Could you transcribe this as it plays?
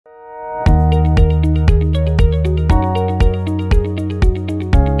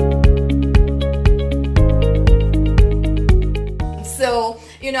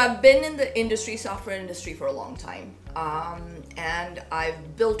I've been in the industry, software industry, for a long time. And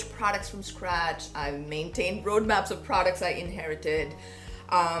I've built products from scratch. I've maintained roadmaps of products I inherited.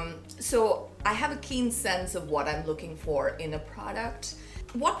 So I have a keen sense of what I'm looking for in a product.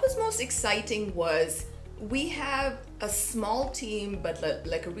 What was most exciting was we have a small team, but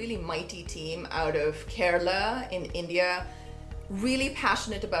like a really mighty team out of Kerala in India, really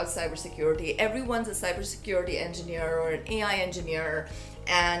passionate about cybersecurity. Everyone's a cybersecurity engineer or an AI engineer,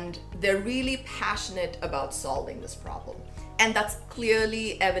 and they're really passionate about solving this problem. And that's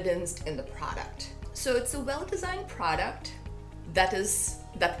clearly evidenced in the product. So it's a well-designed product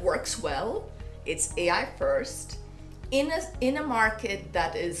that works well. It's AI first in a market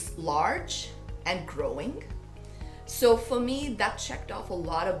that is large and growing. So for me, that checked off a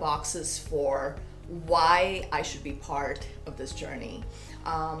lot of boxes for why I should be part of this journey.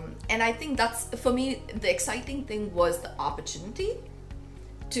 And I think that's, for me, the exciting thing was the opportunity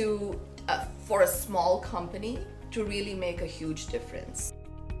to, for a small company to really make a huge difference.